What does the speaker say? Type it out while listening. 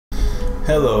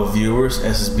Hello viewers,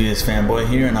 SSBSfanboy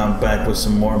here, and I'm back with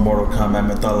some more Mortal Kombat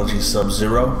Mythologies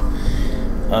Sub-Zero.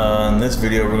 In this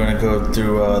video we're going to go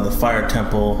through the Fire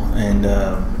Temple and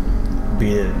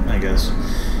beat it, I guess.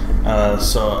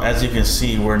 So as you can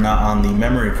see, we're not on the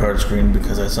memory card screen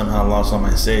because I somehow lost all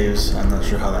my saves. I'm not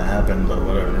sure how that happened, but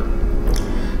whatever.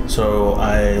 So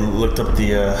I looked up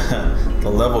the, the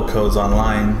level codes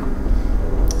online.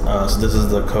 So this is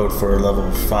the code for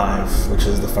level 5, which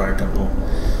is the Fire Temple.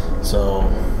 So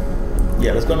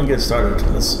yeah, let's go and get started.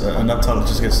 Let's enough talk, let's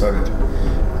just get started.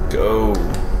 Go.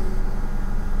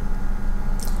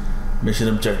 Mission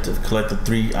objective: collect the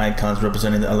 3 icons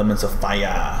representing the elements of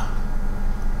fire.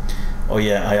 Oh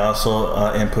yeah, I also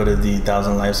inputted the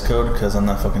 1000 lives code because I'm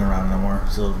not fucking around no more.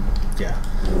 So yeah,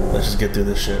 let's just get through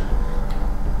this shit.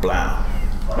 Blah.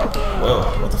 Whoa,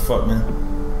 what the fuck, man?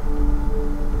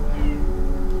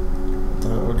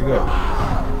 Where'd you go?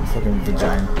 Fucking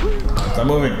vagina. Stop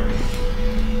moving.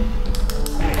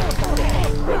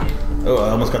 Oh,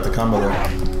 I almost got the combo there.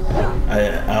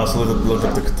 I also looked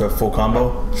up the full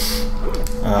combo,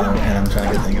 and I'm trying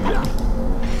to get the hang of it.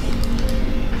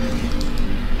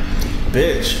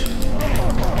 Bitch!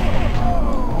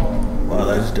 Wow,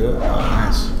 did I just do it? Oh,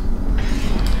 nice.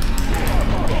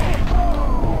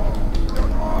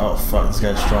 Oh fuck, this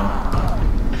guy's strong. I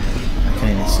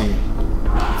can't even see.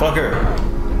 Fucker!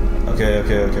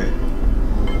 Okay.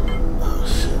 Oh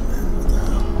shit, man, what the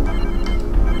hell?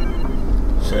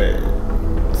 Should I...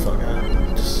 Fuck,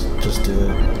 just do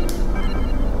it.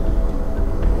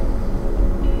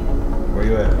 Where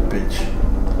you at, bitch?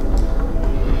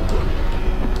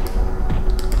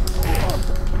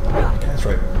 That's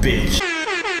right, bitch!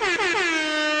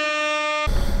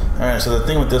 Alright, so the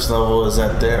thing with this level is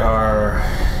that there are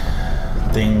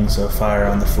things of fire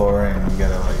on the floor and you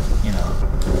gotta, like, you know,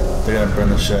 they're gonna burn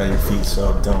the shit out of your feet,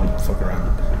 so don't fuck around.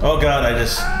 Oh god,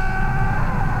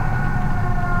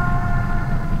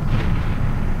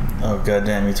 oh god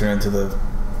damn, he turned into the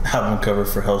album cover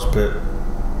for Hell's Pit.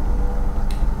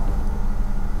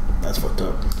 That's fucked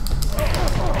up.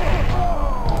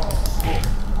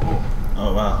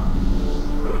 Oh wow.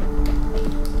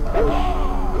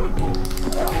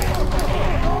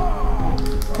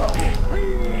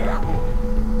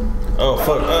 Oh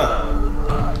fuck,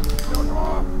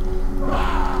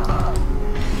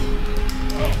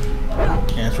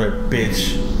 yeah, that's right, bitch.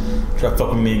 Try to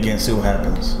fuck with me again, see what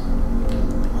happens.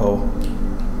 Ho.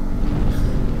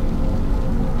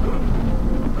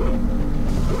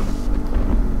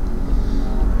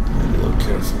 Be a little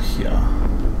careful here.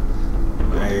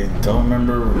 I don't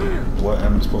remember what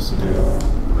I'm supposed to do.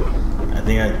 I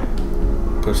think I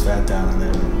push that down and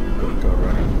then go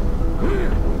running.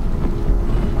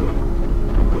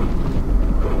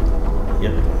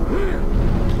 Yep.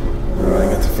 Alright,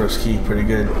 I got the first key, pretty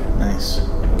good. Nice.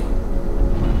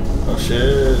 Oh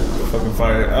shit, fucking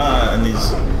fire. Ah, and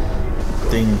these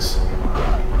things.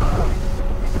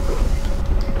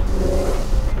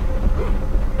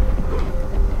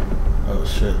 Oh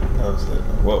shit, that was it.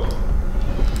 Whoa.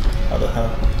 How the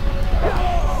hell?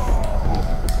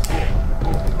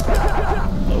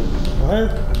 Oh,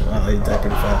 what? Wow, he died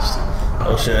pretty fast.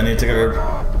 Oh shit, I need to take a herb.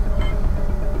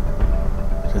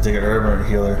 Should I take an herb or a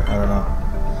healer? I don't know.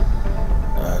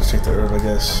 Let's take the herb, I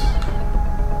guess.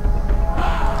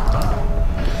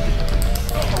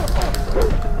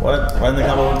 What? Why didn't the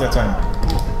combo work that time?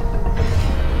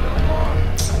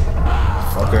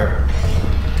 Fucker.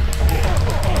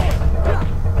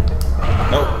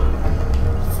 Nope.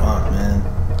 Fuck, man.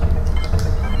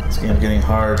 This game's getting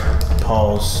hard.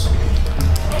 Pause.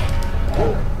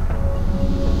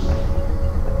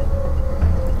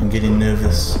 I'm getting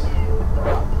nervous.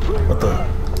 What the?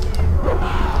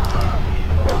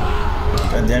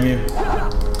 God damn you.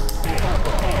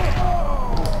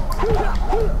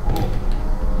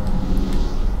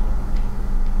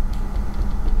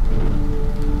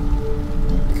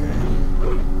 Okay.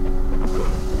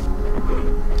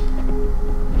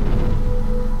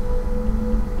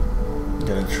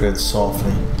 Gotta tread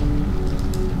softly.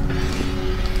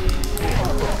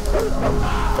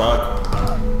 Fuck.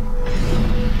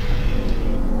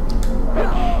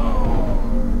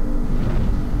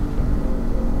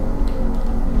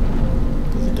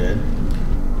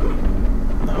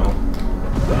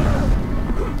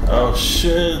 Oh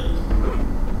shit!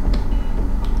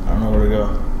 I don't know where to go.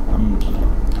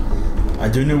 I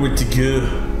don't know where to go.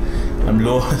 I'm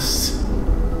lost.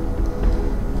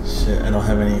 Shit, I don't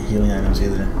have any healing items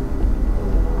either.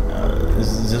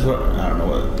 Is this what? I don't know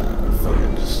what. Fuck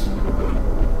it, just.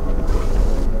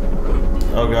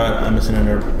 Oh god, I'm missing a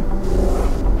nerve.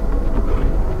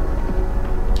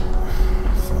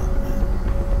 Fuck, man.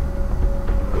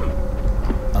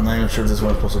 even sure if this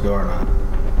one's supposed to go or not.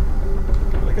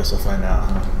 But I guess I'll find out,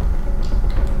 huh?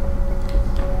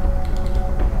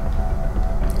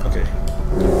 Okay.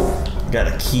 Got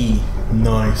a key.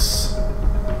 Nice.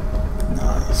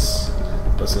 Nice.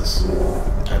 What's this?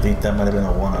 I think that might have been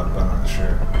a 1-up, I'm not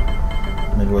sure.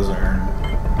 Maybe it was an urn. I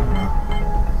don't know.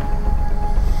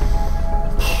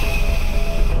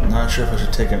 I'm not sure if I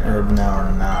should take an herb now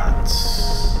or not.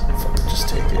 Fuck it, just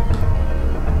take it.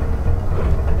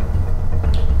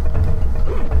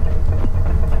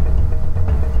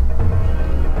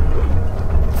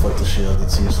 Fuck the shield,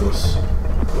 it's useless.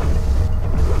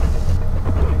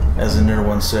 As the nerd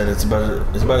once said, it's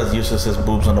about as useless as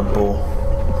boobs on a bull.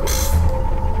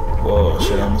 Whoa,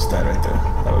 shit, I almost died right there.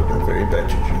 That would have been very bad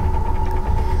juju.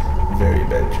 Very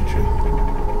bad juju.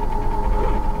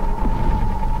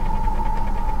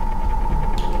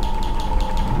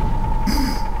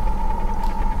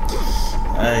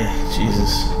 Ay,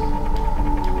 Jesus.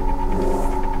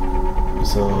 I'm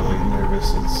so like nervous,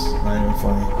 it's not even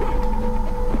funny.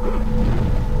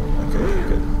 Okay,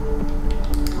 good.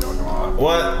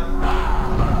 What?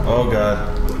 Oh god.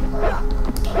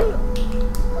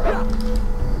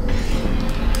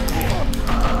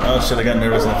 Oh shit, I got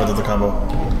nervous and I fucked up the combo.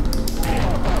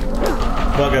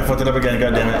 Fuck, I fucked it up again,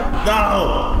 god damn it.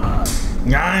 No!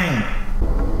 9!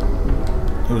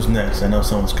 Who's next? I know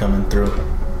someone's coming through.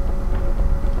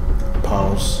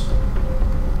 Pause.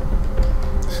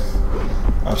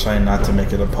 I was trying not to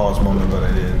make it a pause moment, but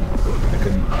I did. I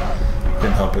couldn't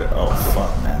help it. Oh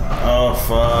fuck, man. Oh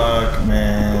fuck,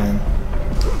 man.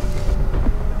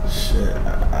 Shit.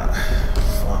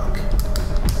 Fuck.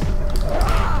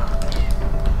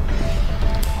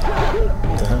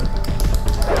 What the hell?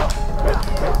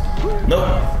 Nope.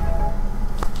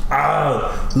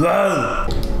 Ow! Low!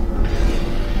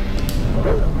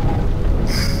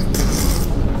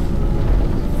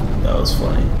 That was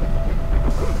funny.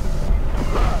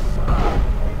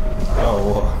 Oh,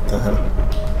 what the hell?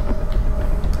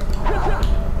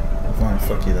 Fine,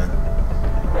 fuck you then.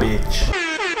 Bitch.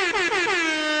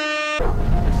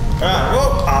 Ah, whoa!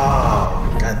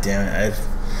 Oh, god damn it.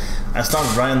 I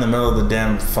stopped right in the middle of the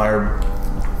damn fire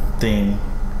thing.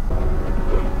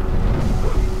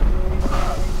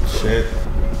 Shit.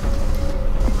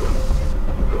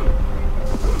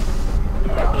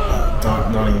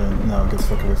 Don't even, no, get the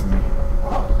fuck away from me.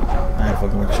 I ain't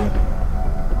fucking with you.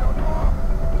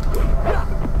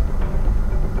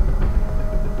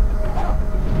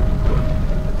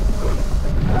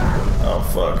 Oh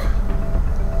fuck.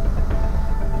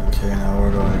 Okay, now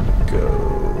where do I go?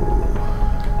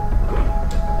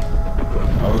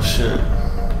 Oh shit.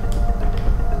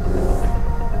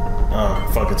 Oh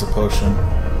fuck, it's a potion.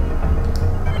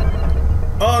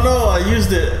 Oh no, I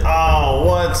used it. Oh,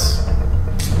 what?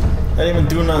 I didn't even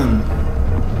do nothing.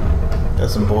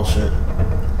 That's some bullshit.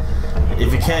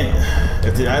 If you can't,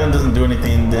 if the item doesn't do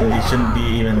anything, then you shouldn't be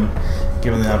even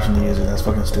given the option to use it. That's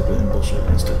fucking stupid and bullshit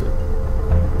and stupid.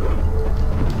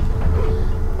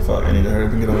 Fuck, I need to hurry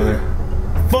up and get over there.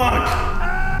 Fuck!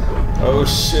 Oh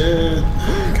shit.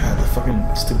 God, the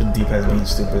fucking stupid D-pad's being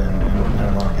stupid and I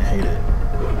don't know, I hate it.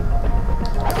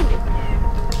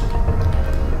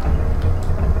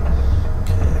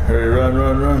 Okay, hurry, run,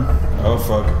 run, run. Oh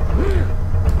fuck.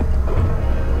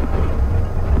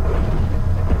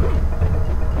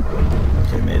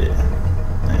 Okay, made it.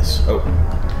 Nice. Oh.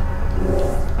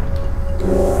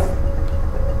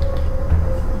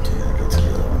 Okay, I go to the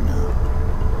other one now.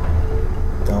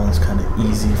 That one's kind of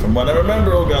easy from what I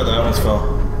remember. Oh god, that one's fell.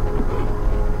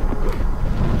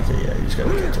 Okay, yeah, you just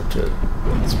gotta catch up to it.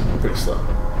 It's pretty slow.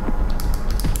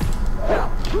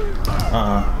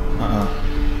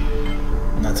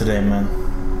 Not today, man.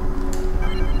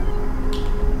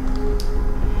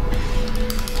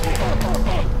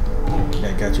 Yeah,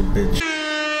 I got you, bitch.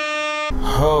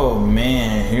 Oh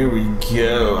man, here we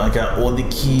go. I got all the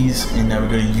keys, and now we're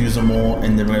gonna use them all,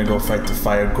 and then we're gonna go fight the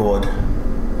fire god.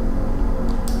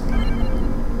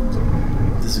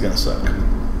 This is gonna suck.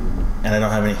 And I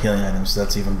don't have any healing items, so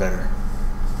that's even better.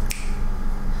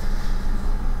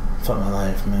 Fuck my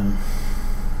life, man.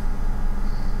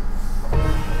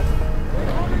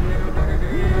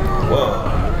 Whoa.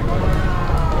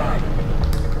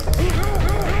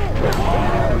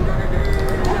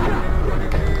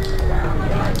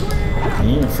 Can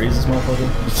you even freeze this motherfucker?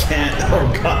 You can't.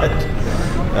 Oh god.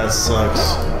 That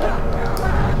sucks.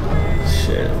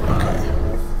 Shit. Okay.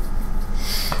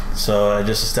 So I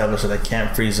just established that I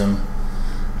can't freeze him.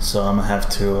 So I'm gonna have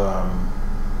to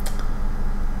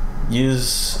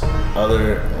use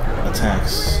other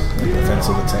attacks, like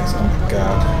defensive attacks. Oh my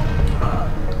god.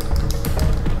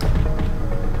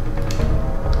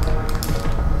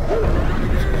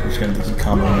 gonna keep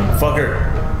comboing him. Fucker!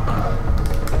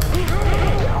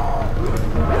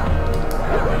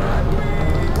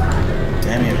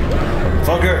 Damn you.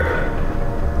 Fucker!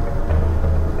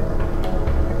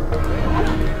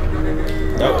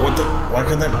 Oh, what the? Why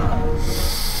couldn't that?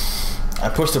 I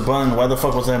pushed the button. Why the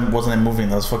fuck wasn't I moving?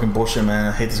 That was fucking bullshit, man.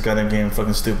 I hate this goddamn game.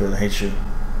 Fucking stupid. I hate you.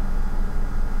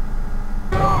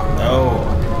 No.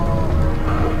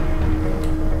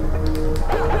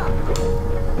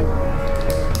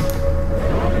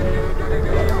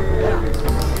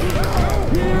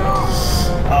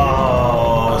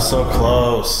 Oh, so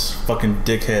close. Fucking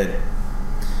dickhead.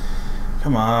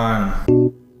 Come on.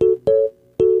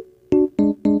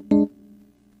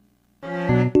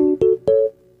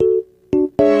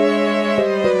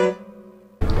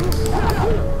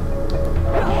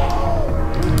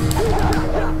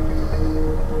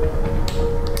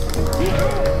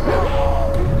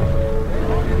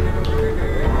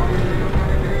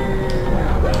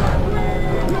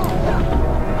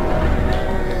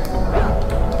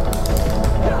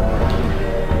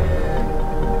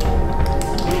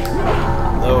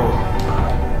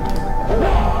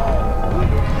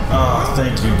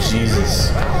 Thank you,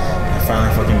 Jesus. I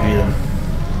finally fucking beat him.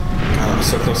 God, I was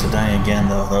so close to dying again,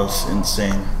 though. That was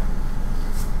insane.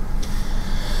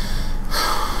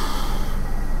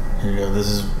 Here you go. This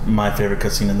is my favorite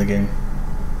cutscene in the game.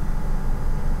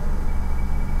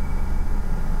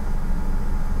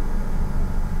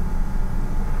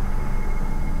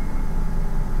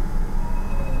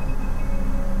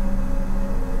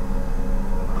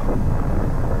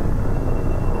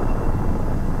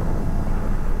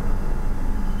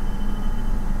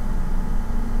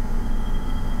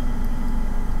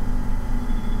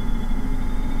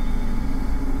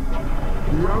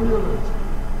 The amulet.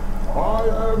 I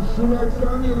am Shunak's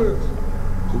amulet.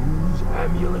 Whose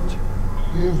amulet?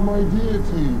 He is my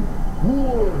deity,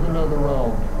 ruler of the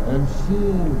Netherrealm, and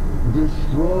soon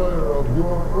destroyer of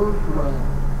your Earthrealm.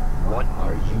 What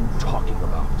are you talking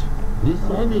about? This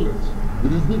amulet,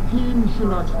 it is the King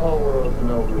Shunak's power as an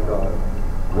elder god.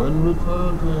 When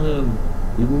returned to him,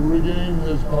 he will regain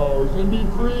his powers and be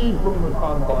freed from the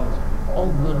confines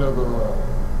of the Netherrealm.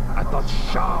 I thought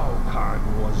Shao Kahn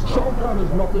was... Shao Kahn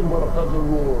is nothing but a peasant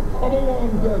ruler of a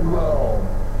long-dead realm.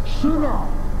 Shinnok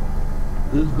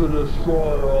is the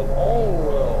destroyer of all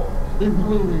realms,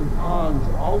 including Khan's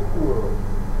outworld.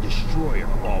 Destroyer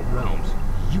of all realms.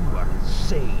 You are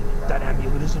insane. That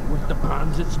amulet isn't worth the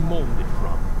bronze it's molded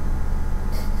from.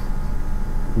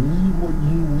 Believe what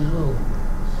you will,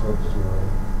 Sub-Zero.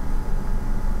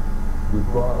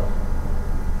 Goodbye,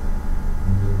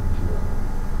 Ninja.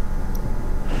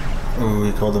 Ooh,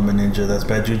 we called him a ninja. That's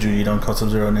bad juju. You don't call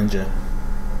Sub-Zero a ninja.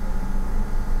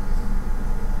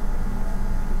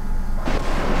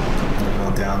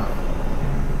 Go down.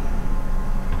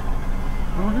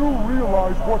 Do you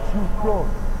realize what you've done?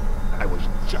 I was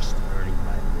just earning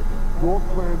my living. Your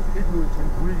clan's ignorance and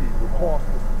greed will cost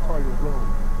this entire realm.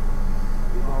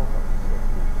 You now have to set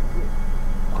this.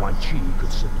 Quan Chi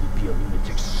could simply be a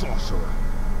lunatic sorcerer.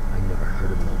 I never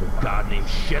heard of another god named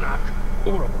Shinnok,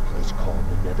 or of a place called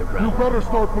the Netherrealm. You better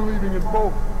start believing in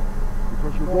both,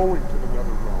 because you're going to the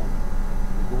Netherrealm.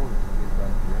 You're going to take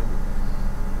back the amulet.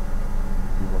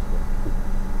 You must not quit.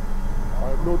 I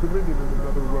have no dominion in the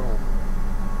Netherrealm.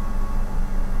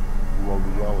 You are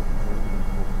reality only.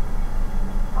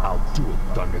 I'll do it,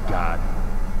 Thunder God.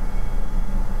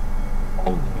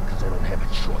 Only because I don't have a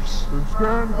choice. Then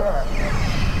stand back.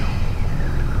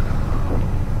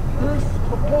 This,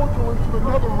 the portal into the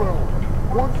Netherrealm.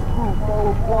 Once through,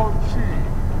 follow Quan Chi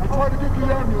and try to get the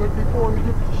amulet before he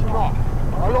gets to Shinnok.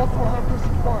 I also have this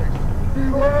advice.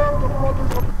 Beware the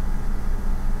brothers of...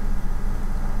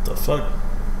 The fuck?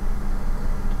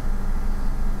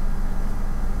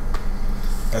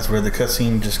 That's where the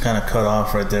cutscene just kind of cut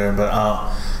off right there, but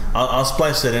I'll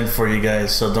splice it in for you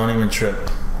guys, so don't even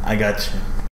trip. I got you.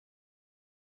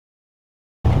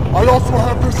 I also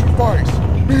have this advice.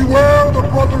 Beware the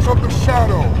brothers of the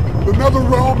shadow. The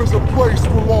Netherrealm is a place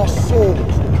for lost souls.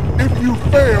 If you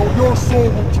fail, your soul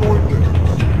will join theirs,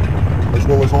 as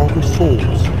well as all the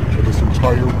souls in this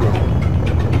entire realm.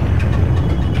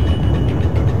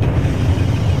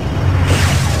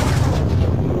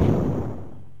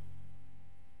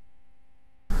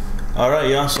 Alright,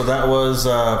 y'all, so that was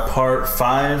part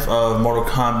 5 of Mortal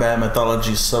Kombat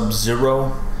Mythologies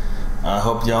Sub-Zero. I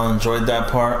hope y'all enjoyed that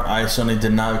part. I certainly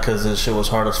did not, because this shit was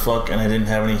hard as fuck and I didn't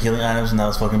have any healing items and that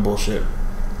was fucking bullshit.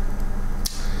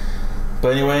 But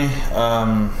anyway,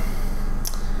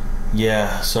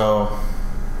 yeah, so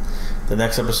the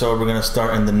next episode we're going to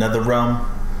start in the Netherrealm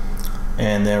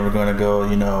and then we're going to go,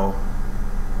 you know,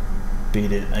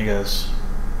 beat it, I guess.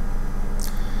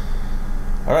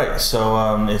 Alright,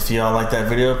 so if y'all like that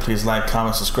video, please like,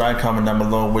 comment, subscribe, comment down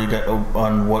below what you got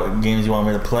on what games you want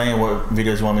me to play and what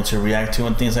videos you want me to react to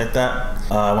and things like that.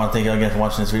 I want to thank y'all again for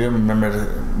watching this video.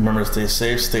 Remember to stay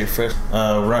safe, stay fresh,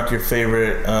 rock your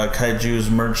favorite Kaiju's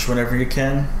merch whenever you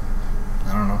can.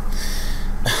 I don't know.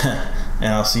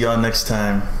 And I'll see y'all next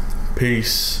time.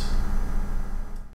 Peace.